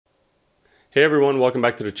Hey everyone, welcome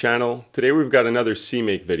back to the channel. Today we've got another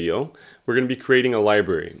CMake video. We're going to be creating a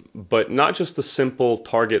library, but not just the simple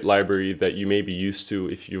target library that you may be used to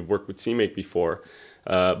if you've worked with CMake before,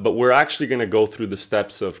 but we're actually going to go through the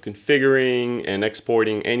steps of configuring and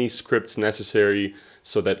exporting any scripts necessary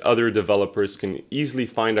so that other developers can easily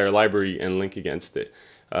find our library and link against it.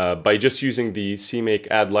 By just using the CMake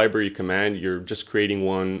add library command, you're just creating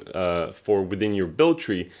one for within your build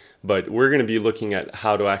tree, but we're going to be looking at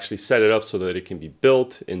how to actually set it up so that it can be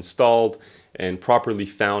built, installed, and properly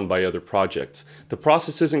found by other projects. The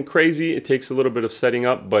process isn't crazy, it takes a little bit of setting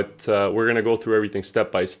up, but we're going to go through everything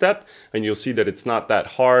step by step, and you'll see that it's not that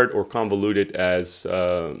hard or convoluted as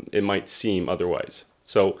it might seem otherwise.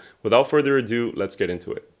 So without further ado, let's get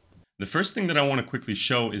into it. The first thing that I want to quickly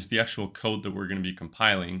show is the actual code that we're going to be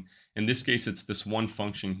compiling. In this case, it's this one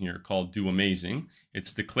function here called doAmazing.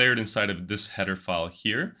 It's declared inside of this header file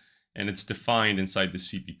here, and it's defined inside the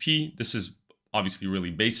CPP. This is obviously really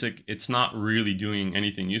basic. It's not really doing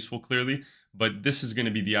anything useful clearly, but this is going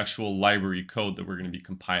to be the actual library code that we're going to be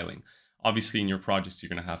compiling. Obviously, in your projects, you're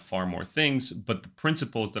going to have far more things, but the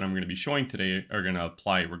principles that I'm going to be showing today are going to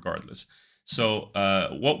apply regardless. So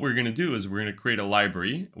what we're going to do is we're going to create a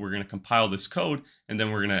library, we're going to compile this code, and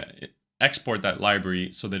then we're going to export that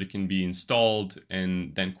library so that it can be installed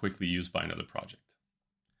and then quickly used by another project.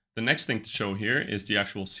 The next thing to show here is the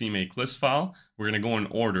actual CMake list file. We're going to go in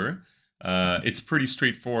order. It's pretty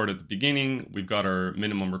straightforward at the beginning. We've got our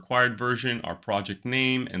minimum required version, our project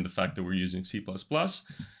name, and the fact that we're using C++.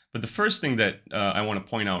 But the first thing that I want to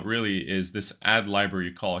point out really is this add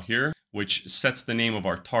library call here, which sets the name of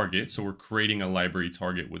our target. So we're creating a library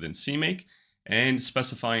target within CMake and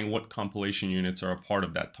specifying what compilation units are a part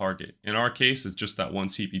of that target. In our case, it's just that one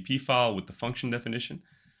CPP file with the function definition.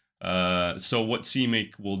 So what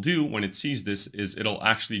CMake will do when it sees this is it'll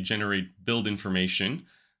actually generate build information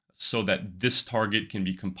so that this target can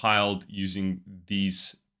be compiled using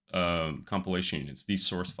these compilation units, these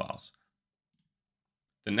source files.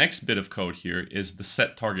 The next bit of code here is the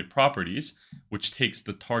set target properties, which takes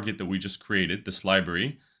the target that we just created, this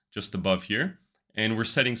library, just above here, and we're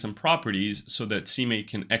setting some properties so that CMake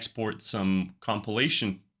can export some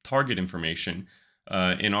compilation target information.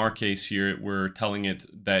 In our case here, we're telling it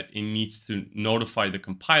that it needs to notify the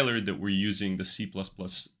compiler that we're using the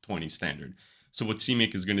C++20 standard. So what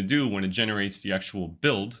CMake is going to do when it generates the actual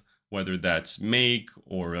build, whether that's Make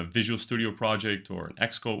or a Visual Studio project or an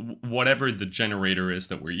Xcode, whatever the generator is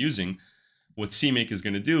that we're using, what CMake is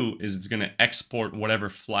going to do is it's going to export whatever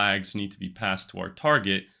flags need to be passed to our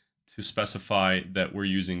target to specify that we're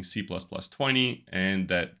using C++20 and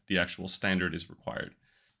that the actual standard is required.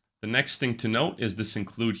 The next thing to note is this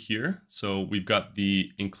include here. So we've got the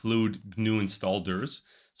include GNU installers.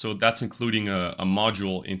 So that's including a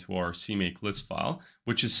module into our CMake list file,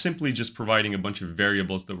 which is simply just providing a bunch of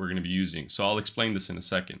variables that we're going to be using. So I'll explain this in a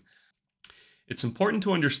second. It's important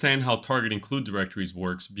to understand how target include directories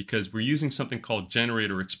works because we're using something called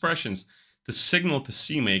generator expressions to signal to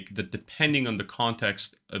CMake that depending on the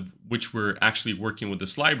context of which we're actually working with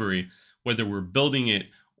this library, whether we're building it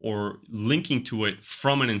or linking to it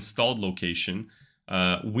from an installed location,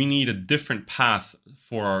 we need a different path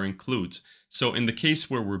for our includes. So in the case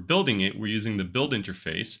where we're building it, we're using the build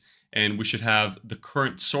interface, and we should have the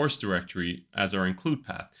current source directory as our include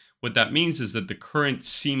path. What that means is that the current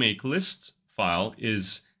CMake list file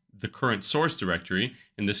is the current source directory.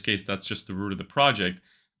 In this case, that's just the root of the project.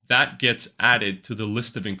 That gets added to the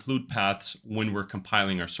list of include paths when we're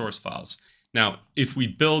compiling our source files. Now, if we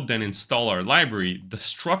build and install our library, the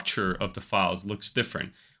structure of the files looks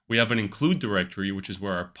different. We have an include directory, which is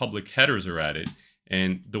where our public headers are added.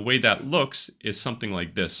 And the way that looks is something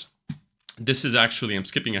like this. This is actually, I'm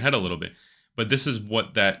skipping ahead a little bit, but this is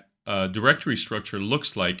what that directory structure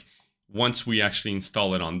looks like once we actually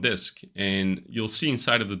install it on disk. And you'll see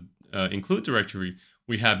inside of the include directory,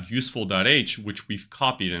 we have useful.h, which we've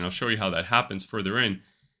copied, and I'll show you how that happens further in.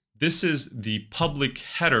 This is the public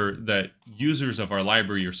header that users of our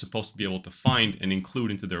library are supposed to be able to find and include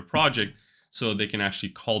into their project so they can actually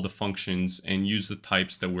call the functions and use the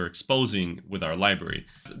types that we're exposing with our library.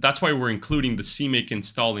 That's why we're including the CMake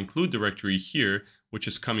install include directory here, which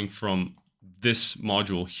is coming from this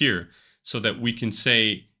module here, so that we can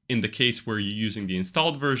say, in the case where you're using the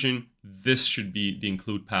installed version, this should be the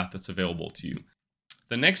include path that's available to you.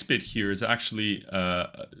 The next bit here is actually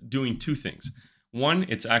doing two things. One,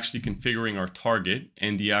 it's actually configuring our target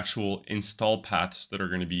and the actual install paths that are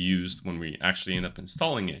going to be used when we actually end up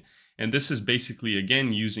installing it. And this is basically,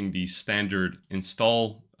 again, using the standard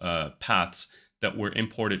install paths that were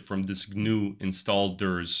imported from this GNU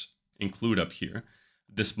installers include up here,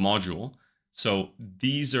 this module. So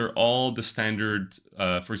these are all the standard,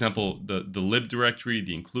 for example, the lib directory,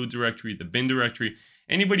 the include directory, the bin directory.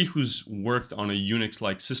 Anybody who's worked on a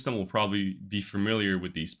Unix-like system will probably be familiar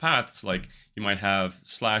with these paths. Like you might have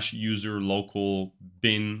 /user local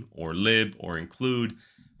bin or lib or include,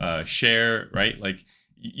 share, right? Like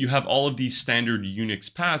you have all of these standard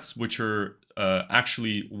Unix paths, which are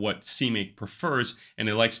actually what CMake prefers, and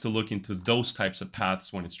it likes to look into those types of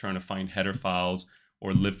paths when it's trying to find header files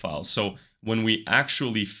or lib files. So when we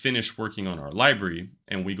actually finish working on our library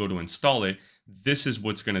and we go to install it, this is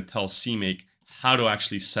what's going to tell CMake how to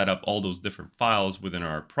actually set up all those different files within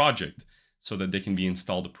our project so that they can be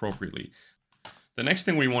installed appropriately. The next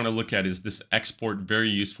thing we want to look at is this export very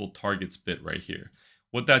useful targets bit right here.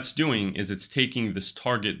 What that's doing is it's taking this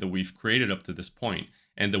target that we've created up to this point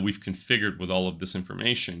and that we've configured with all of this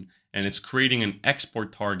information, and it's creating an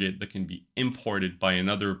export target that can be imported by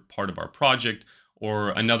another part of our project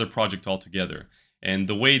or another project altogether. And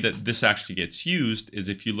the way that this actually gets used is,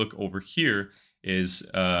 if you look over here, is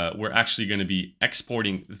we're actually going to be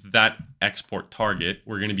exporting that export target.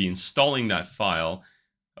 We're going to be installing that file,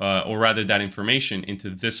 or rather that information, into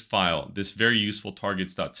this file, this very useful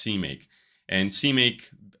targets.cmake. And CMake,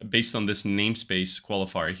 based on this namespace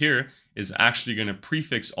qualifier here, is actually going to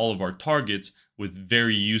prefix all of our targets with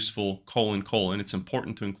very useful : It's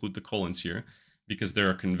important to include the colons here because they're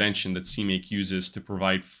a convention that CMake uses to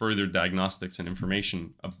provide further diagnostics and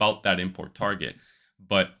information about that import target.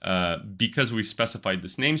 But because we specified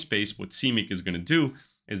this namespace, what CMake is going to do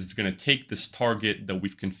is it's going to take this target that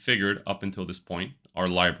we've configured up until this point, our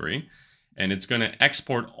library, and it's going to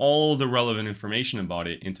export all the relevant information about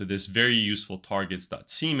it into this very useful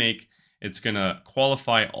targets.cmake. It's going to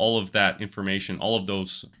qualify all of that information, all of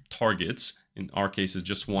those targets, in our case is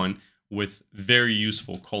just one, with very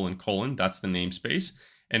useful : that's the namespace.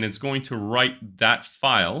 And it's going to write that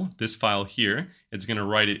file, this file here, it's going to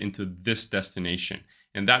write it into this destination.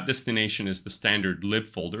 And that destination is the standard lib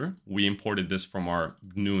folder. We imported this from our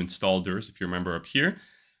GNU installers, if you remember up here.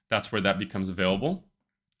 That's where that becomes available.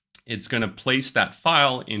 It's going to place that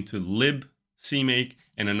file into lib CMake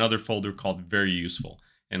and another folder called very useful.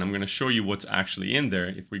 And I'm going to show you what's actually in there.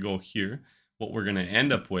 If we go here, what we're going to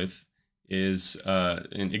end up with is,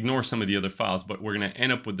 and ignore some of the other files, but we're going to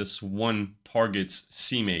end up with this one targets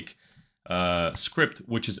CMake script,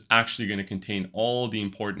 which is actually going to contain all the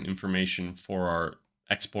important information for our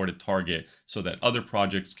exported target so that other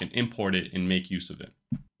projects can import it and make use of it.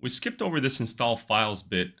 We skipped over this install files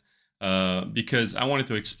bit because I wanted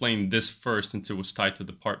to explain this first since it was tied to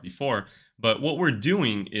the part before. But what we're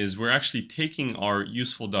doing is we're actually taking our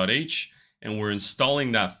useful.h and we're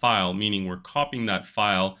installing that file, meaning we're copying that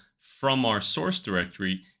file from our source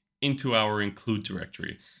directory into our include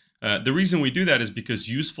directory. The reason we do that is because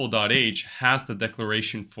useful.h has the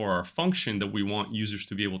declaration for our function that we want users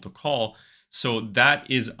to be able to call. So that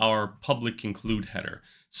is our public include header.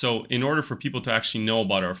 So in order for people to actually know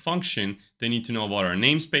about our function, they need to know about our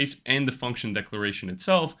namespace and the function declaration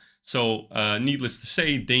itself. So needless to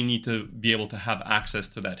say, they need to be able to have access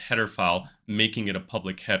to that header file, making it a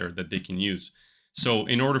public header that they can use. So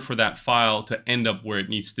in order for that file to end up where it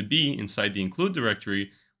needs to be inside the include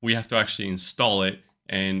directory, we have to actually install it,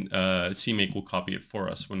 and CMake will copy it for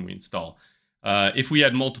us when we install. If we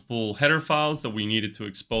had multiple header files that we needed to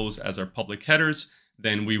expose as our public headers,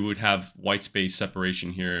 then we would have white space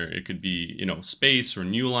separation here. It could be, space or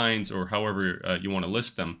new lines or however you want to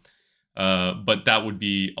list them. But that would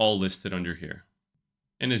be all listed under here.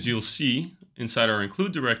 And as you'll see, inside our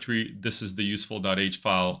include directory, this is the useful.h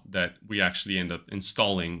file that we actually end up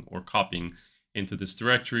installing or copying into this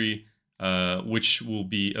directory, which will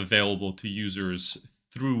be available to users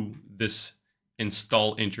through this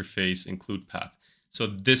install interface include path. So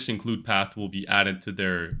this include path will be added to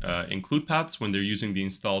their include paths when they're using the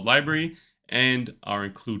installed library, and our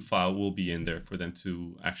include file will be in there for them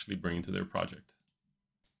to actually bring into their project.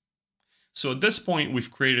 So at this point, we've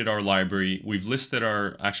created our library, we've listed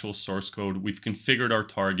our actual source code, we've configured our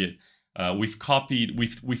target, we've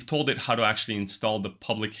told it how to actually install the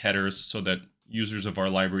public headers so that users of our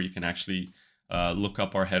library can actually look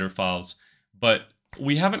up our header files. But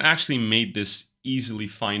we haven't actually made this easily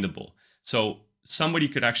findable. So somebody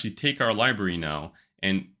could actually take our library now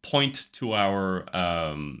and point to our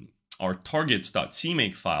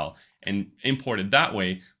targets.cmake file and import it that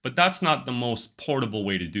way, but that's not the most portable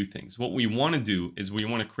way to do things. What we want to do is we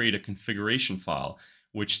want to create a configuration file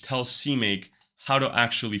which tells CMake how to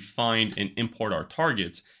actually find and import our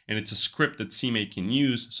targets, and it's a script that CMake can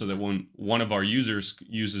use so that when one of our users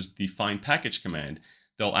uses the find package command,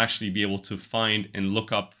 they'll actually be able to find and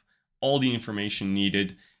look up all the information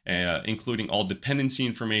needed including all dependency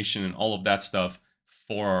information and all of that stuff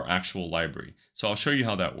for our actual library. So I'll show you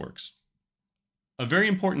how that works. A very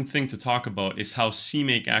important thing to talk about is how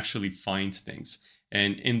CMake actually finds things.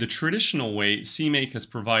 And in the traditional way, CMake has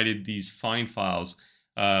provided these find files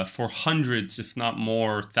for hundreds, if not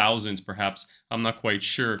more, thousands perhaps, I'm not quite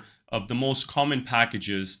sure, of the most common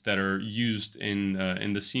packages that are used in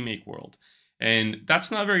the CMake world. And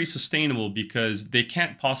that's not very sustainable because they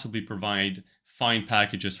can't possibly provide find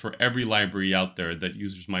packages for every library out there that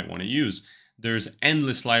users might want to use. There's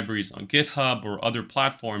endless libraries on GitHub or other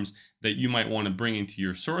platforms that you might want to bring into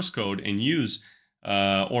your source code and use,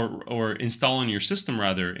 or install on your system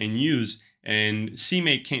rather, and use. And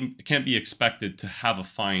CMake can't be expected to have a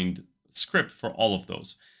find script for all of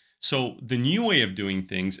those. So the new way of doing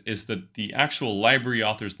things is that the actual library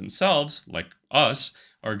authors themselves, like us,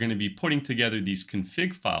 are going to be putting together these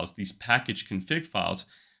config files, these package config files,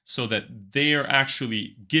 so that they are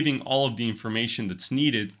actually giving all of the information that's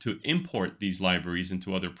needed to import these libraries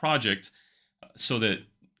into other projects, so that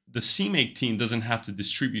the CMake team doesn't have to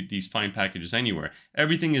distribute these find packages anywhere.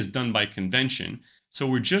 Everything is done by convention. So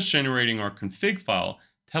we're just generating our config file,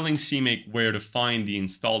 telling CMake where to find the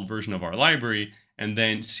installed version of our library, and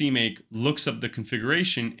then CMake looks up the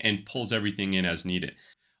configuration and pulls everything in as needed.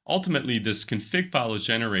 Ultimately, this config file is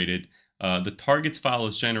generated, the targets file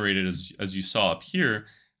is generated as you saw up here.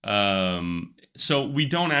 So we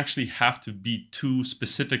don't actually have to be too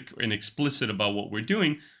specific and explicit about what we're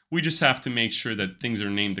doing. We just have to make sure that things are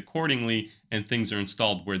named accordingly and things are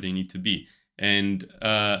installed where they need to be. And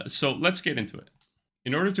so let's get into it.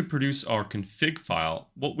 In order to produce our config file,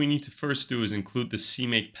 what we need to first do is include the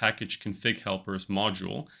CMake package config helpers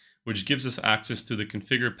module, which gives us access to the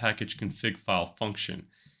configure package config file function.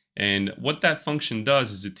 And what that function does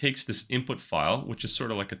is it takes this input file, which is sort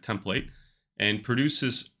of like a template, and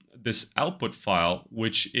produces this output file,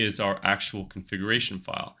 which is our actual configuration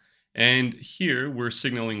file. And here we're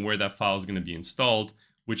signaling where that file is going to be installed,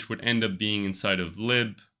 which would end up being inside of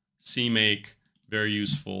lib, CMake, very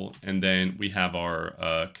useful. And then we have our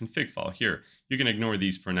config file here. You can ignore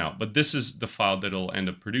these for now, but this is the file that it'll end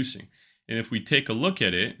up producing. And if we take a look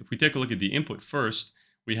at it, if we take a look at the input first,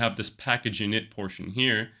 we have this package init portion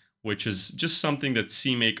here, which is just something that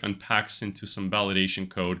CMake unpacks into some validation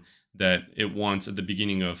code that it wants at the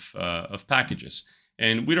beginning of packages.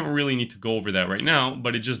 And we don't really need to go over that right now,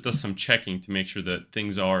 but it just does some checking to make sure that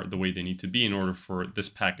things are the way they need to be in order for this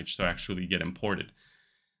package to actually get imported.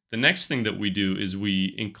 The next thing that we do is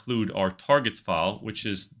we include our targets file, which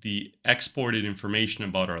is the exported information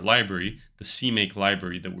about our library, the CMake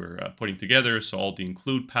library that we're putting together. So all the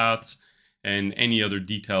include paths and any other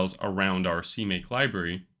details around our CMake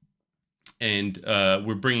library. And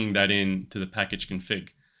we're bringing that in to the package config.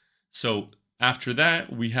 So after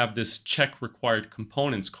that, we have this check required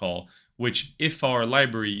components call, which if our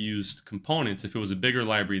library used components, if it was a bigger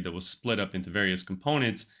library that was split up into various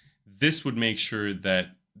components, this would make sure that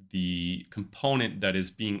the component that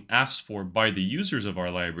is being asked for by the users of our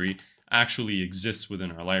library actually exists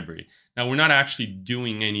within our library. Now, we're not actually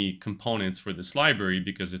doing any components for this library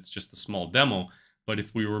because it's just a small demo, but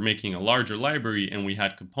if we were making a larger library and we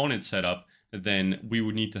had components set up, then we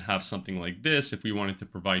would need to have something like this if we wanted to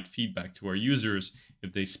provide feedback to our users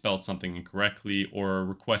if they spelled something incorrectly or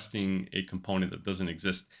requesting a component that doesn't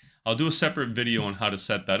exist. I'll do a separate video on how to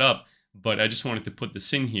set that up, but I just wanted to put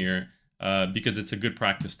this in here because it's a good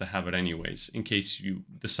practice to have it anyways, in case you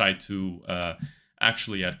decide to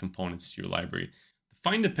actually add components to your library. The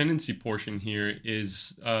find dependency portion here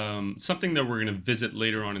is something that we're going to visit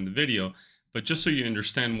later on in the video, but just so you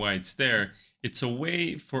understand why it's there, it's a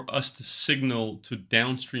way for us to signal to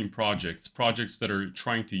downstream projects that are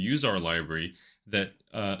trying to use our library, that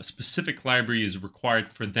a specific library is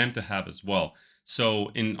required for them to have as well.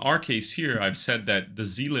 So in our case here, I've said that the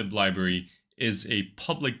zlib library is a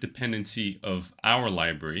public dependency of our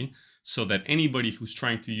library, so that anybody who's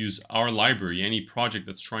trying to use our library, any project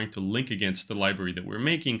that's trying to link against the library that we're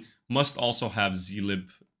making, must also have zlib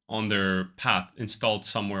on their path installed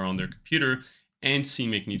somewhere on their computer, and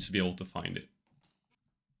CMake needs to be able to find it.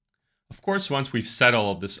 Of course, once we've set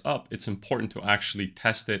all of this up, it's important to actually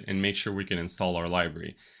test it and make sure we can install our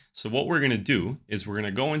library. So what we're going to do is we're going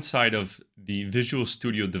to go inside of the Visual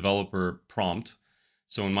Studio Developer prompt.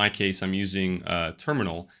 So in my case, I'm using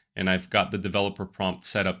Terminal, and I've got the developer prompt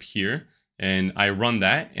set up here, and I run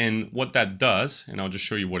that. And what that does, and I'll just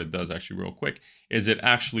show you what it does actually real quick, is it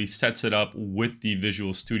actually sets it up with the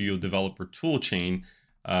Visual Studio Developer toolchain,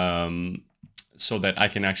 so that I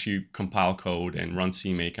can actually compile code and run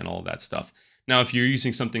CMake and all of that stuff. Now, if you're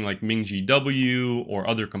using something like MingGW or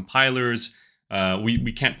other compilers,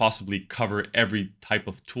 We can't possibly cover every type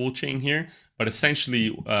of tool chain here, but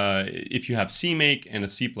essentially, if you have CMake and a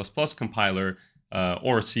C++ compiler,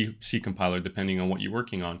 or a C compiler, depending on what you're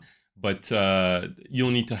working on, but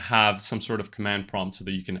you'll need to have some sort of command prompt so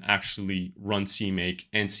that you can actually run CMake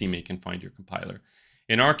and find your compiler.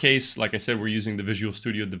 In our case, like I said, we're using the Visual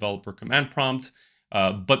Studio Developer command prompt,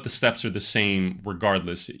 but the steps are the same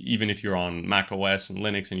regardless, even if you're on Mac OS and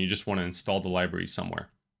Linux and you just want to install the library somewhere.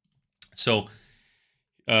 So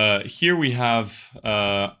here we have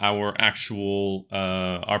our actual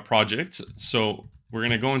our projects. So we're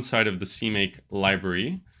going to go inside of the CMake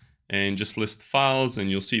library and just list files, and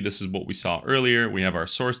you'll see this is what we saw earlier. We have our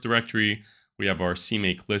source directory, we have our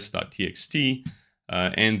CMake list.txt,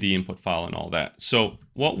 and the input file and all that. So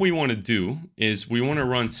what we want to do is we want to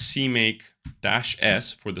run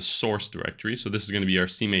CMake-s for the source directory. So this is going to be our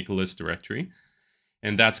CMake list directory,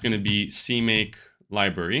 and that's going to be CMake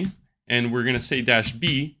library. And we're going to say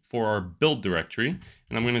 -b for our build directory.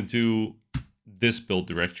 And I'm going to do this build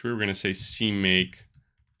directory. We're going to say CMake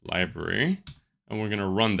library, and we're going to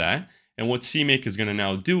run that. And what CMake is going to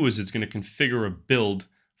now do is it's going to configure a build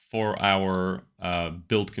for our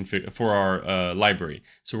library.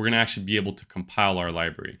 So we're going to actually be able to compile our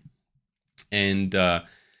library. And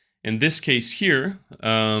in this case here,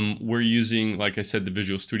 we're using, like I said, the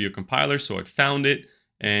Visual Studio compiler. So it found it,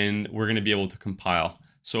 and we're going to be able to compile.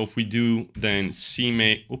 So if we do then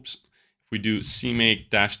CMake, if we do CMake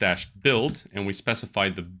 -- build, and we specify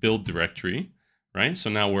the build directory, right? So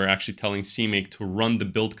now we're actually telling CMake to run the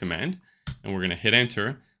build command, and we're going to hit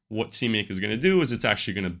enter. What CMake is going to do is it's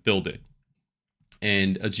actually going to build it.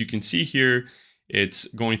 And as you can see here, it's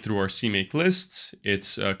going through our CMake lists.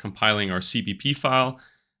 It's compiling our CPP file.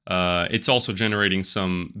 It's also generating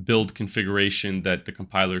some build configuration that the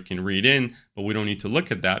compiler can read in, but we don't need to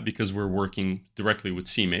look at that because we're working directly with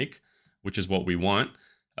CMake, which is what we want.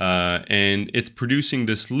 And it's producing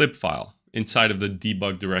this lib file inside of the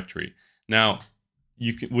debug directory. Now,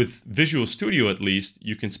 you can, with Visual Studio at least,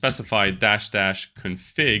 you can specify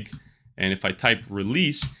 --config, and if I type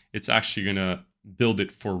release, it's actually going to build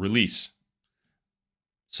it for release.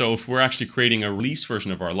 So if we're actually creating a release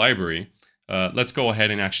version of our library, let's go ahead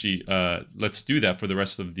and actually, let's do that for the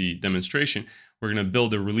rest of the demonstration. We're going to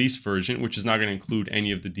build a release version, which is not going to include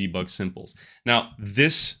any of the debug symbols. Now,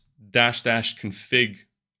 this --config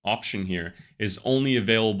option here is only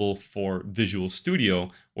available for Visual Studio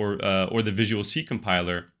or the Visual C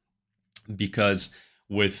compiler, because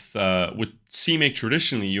with CMake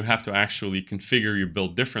traditionally, you have to actually configure your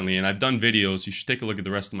build differently. And I've done videos. You should take a look at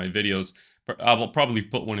the rest of my videos. I'll probably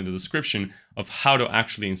put one in the description of how to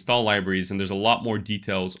actually install libraries. And there's a lot more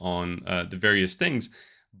details on the various things.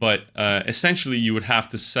 But essentially, you would have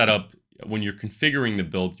to set up, when you're configuring the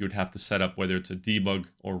build, you would have to set up whether it's a debug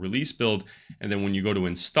or release build. And then when you go to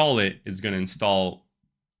install it, it's going to install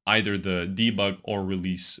either the debug or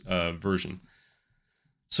release version.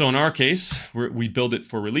 So in our case, we build it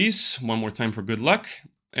for release. One more time for good luck.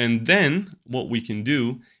 And then what we can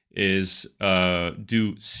do is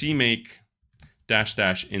do CMake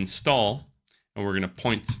 -- install, and we're going to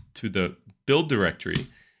point to the build directory,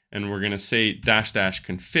 and we're going to say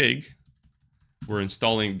 --config. We're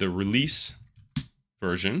installing the release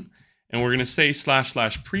version, and we're going to say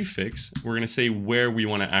 //prefix. We're going to say where we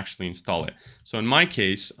want to actually install it. So in my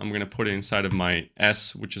case, I'm going to put it inside of my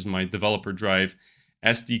S, which is my developer drive,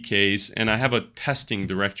 SDKs, and I have a testing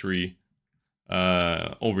directory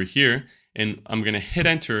over here, and I'm going to hit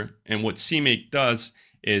enter. And what CMake does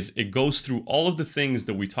is it goes through all of the things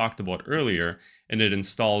that we talked about earlier, and it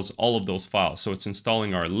installs all of those files. So it's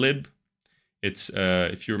installing our lib. It's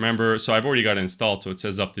if you remember, so I've already got it installed, so it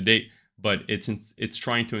says up to date, but it's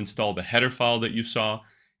trying to install the header file that you saw.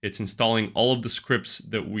 It's installing all of the scripts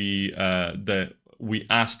that we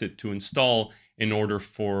asked it to install in order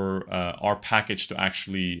for our package to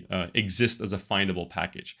actually exist as a findable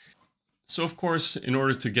package. So of course, in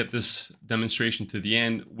order to get this demonstration to the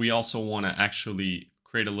end, we also want to actually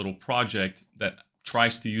create a little project that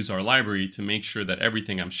tries to use our library to make sure that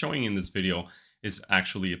everything I'm showing in this video is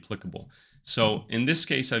actually applicable. So in this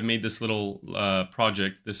case, I've made this little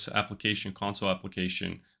project, this application, console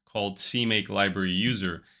application called CMake Library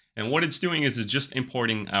User. And what it's doing is it's just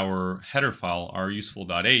importing our header file, our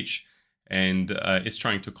useful.h, and it's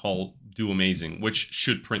trying to call do amazing, which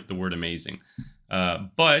should print the word amazing.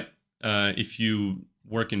 But if you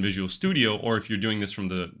work in Visual Studio, or if you're doing this from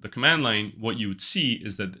the command line, what you would see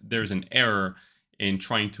is that there's an error in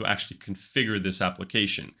trying to actually configure this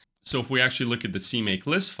application. So if we actually look at the CMake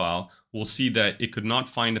list file, we'll see that it could not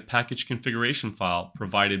find a package configuration file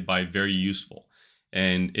provided by very useful.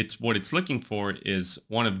 And what it's looking for is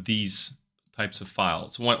one of these types of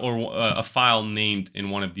files, a file named in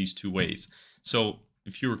one of these two ways. So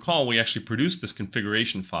if you recall, we actually produced this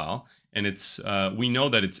configuration file, and it's we know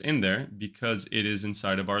that it's in there because it is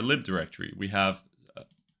inside of our lib directory. We have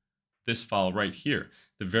this file right here,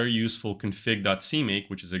 the very useful config.cmake,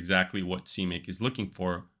 which is exactly what CMake is looking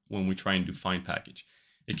for when we try and do find package.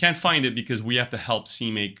 It can't find it because we have to help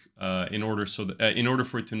CMake in order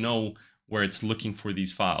for it to know where it's looking for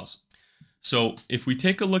these files. So if we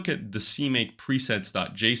take a look at the CMake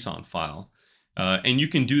presets.json file, and you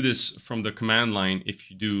can do this from the command line if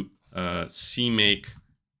you do CMake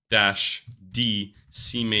 -d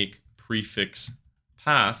CMake prefix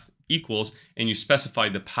path equals, and you specify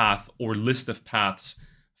the path or list of paths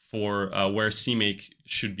for where CMake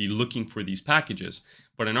should be looking for these packages.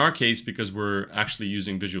 But in our case, because we're actually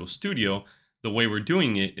using Visual Studio, the way we're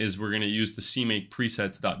doing it is we're going to use the CMake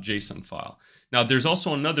presets.json file. Now, there's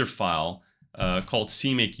also another file called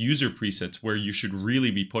CMake user presets where you should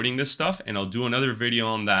really be putting this stuff, and I'll do another video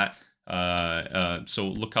on that. So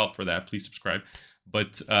look out for that. Please subscribe.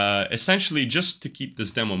 But essentially, just to keep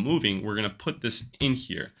this demo moving, we're going to put this in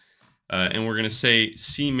here. And we're going to say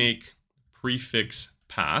CMake prefix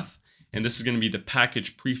path. And this is going to be the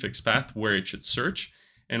package prefix path where it should search.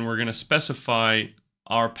 And we're going to specify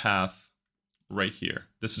our path right here.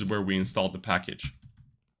 This is where we installed the package.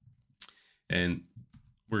 And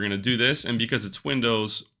we're going to do this. And because it's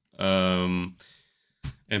Windows and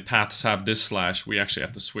paths have this slash, we actually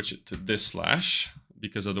have to switch it to this slash,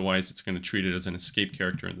 because otherwise it's going to treat it as an escape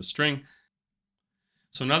character in the string.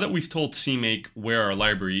 So now that we've told CMake where our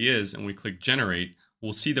library is and we click generate,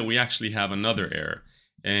 we'll see that we actually have another error.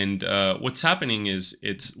 And what's happening is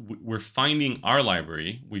we're finding our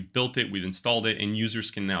library. We've built it, we've installed it, and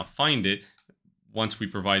users can now find it once we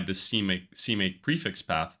provide the CMake prefix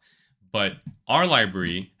path. But our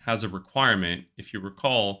library has a requirement. If you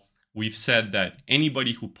recall, we've said that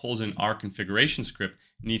anybody who pulls in our configuration script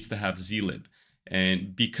needs to have zlib.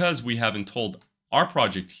 And because we haven't told our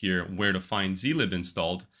project here where to find zlib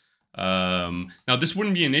installed, now this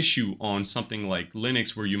wouldn't be an issue on something like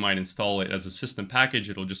Linux where you might install it as a system package,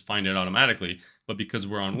 it'll just find it automatically. But because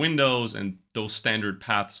we're on Windows and those standard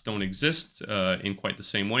paths don't exist in quite the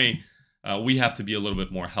same way, we have to be a little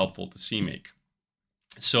bit more helpful to CMake.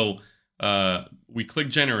 So we click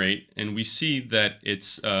generate and we see that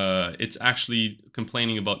it's actually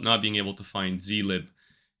complaining about not being able to find zlib.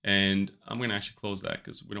 And I'm going to actually close that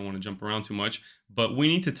because we don't want to jump around too much. But we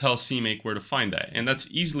need to tell CMake where to find that. And that's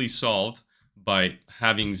easily solved by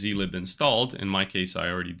having zlib installed. In my case, I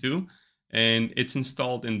already do. And it's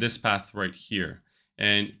installed in this path right here.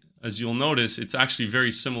 And as you'll notice, it's actually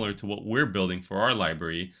very similar to what we're building for our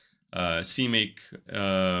library. CMake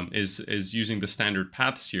is using the standard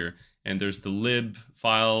paths here. And there's the lib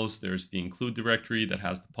files. There's the include directory that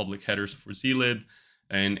has the public headers for zlib.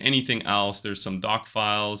 And anything else, there's some doc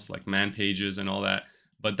files like man pages and all that.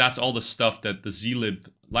 But that's all the stuff that the zlib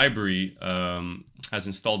library has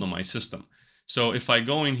installed on my system. So if I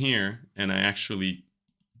go in here and I actually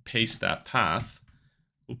paste that path,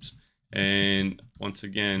 oops, and once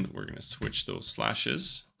again, we're going to switch those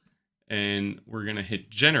slashes and we're going to hit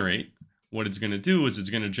generate. What it's going to do is it's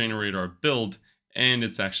going to generate our build and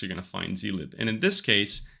it's actually going to find zlib. And in this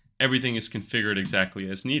case, everything is configured exactly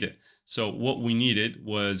as needed. So what we needed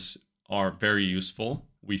was our very useful.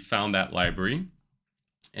 We found that library.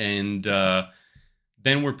 And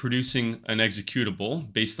then we're producing an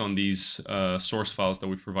executable based on these source files that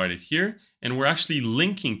we provided here. And we're actually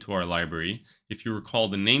linking to our library. If you recall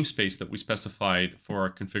the namespace that we specified for our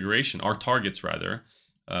configuration, our targets rather,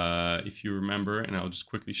 if you remember, and I'll just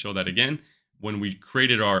quickly show that again. When we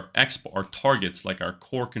created our targets, like our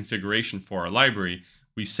core configuration for our library,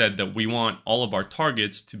 we said that we want all of our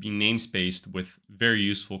targets to be namespaced with very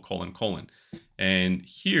useful : . And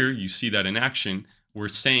here you see that in action. We're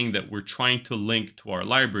saying that we're trying to link to our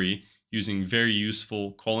library using very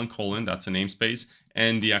useful : , that's a namespace,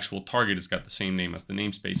 and the actual target has got the same name as the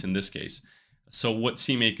namespace in this case. So what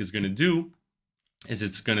CMake is going to do is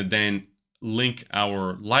it's going to then link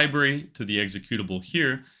our library to the executable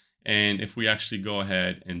here. And if we actually go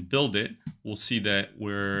ahead and build it, we'll see that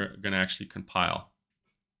we're going to actually compile.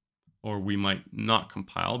 Or we might not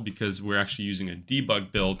compile because we're actually using a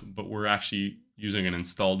debug build, but we're actually using an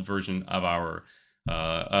installed version of our,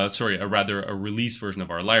 a release version of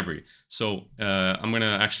our library. So I'm going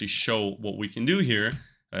to actually show what we can do here,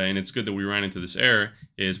 and it's good that we ran into this error,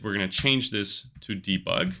 is we're going to change this to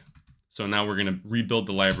debug. So now we're going to rebuild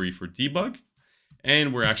the library for debug,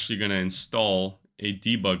 and we're actually going to install a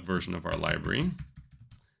debug version of our library.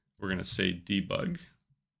 We're going to say debug.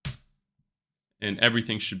 And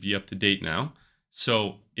everything should be up to date now.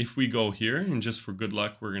 So if we go here, and just for good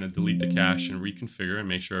luck, we're going to delete the cache and reconfigure and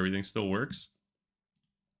make sure everything still works.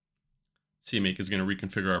 CMake is going to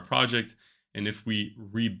reconfigure our project. And if we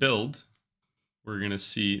rebuild, we're going to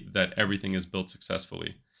see that everything is built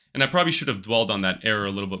successfully. And I probably should have dwelled on that error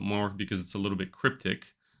a little bit more because it's a little bit cryptic.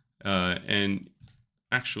 And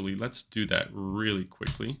actually, let's do that really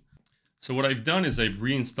quickly. So what I've done is I've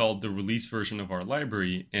reinstalled the release version of our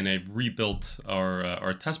library, and I've rebuilt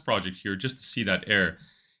our test project here just to see that error.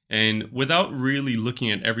 And without really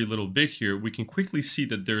looking at every little bit here, we can quickly see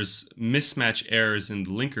that there's mismatch errors in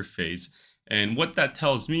the linker phase. And what that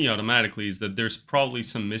tells me automatically is that there's probably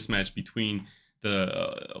some mismatch between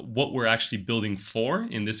what we're actually building for,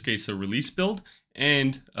 in this case a release build,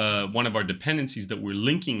 and one of our dependencies that we're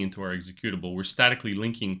linking into our executable. We're statically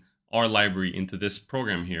linking our library into this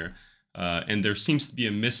program here. And there seems to be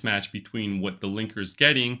a mismatch between what the linker is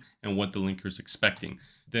getting and what the linker is expecting.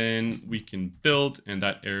 Then we can build, and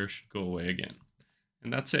that error should go away again.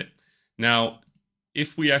 And that's it. Now,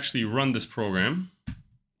 if we actually run this program,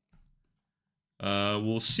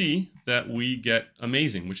 we'll see that we get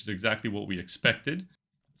amazing, which is exactly what we expected.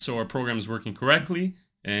 So our program is working correctly,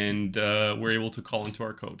 and we're able to call into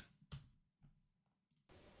our code.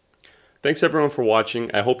 Thanks everyone for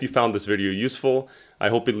watching. I hope you found this video useful. I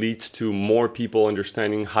hope it leads to more people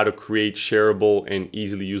understanding how to create shareable and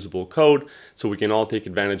easily usable code so we can all take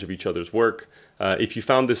advantage of each other's work. If you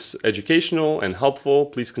found this educational and helpful,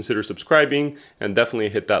 please consider subscribing and definitely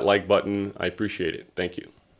hit that like button. I appreciate it. Thank you.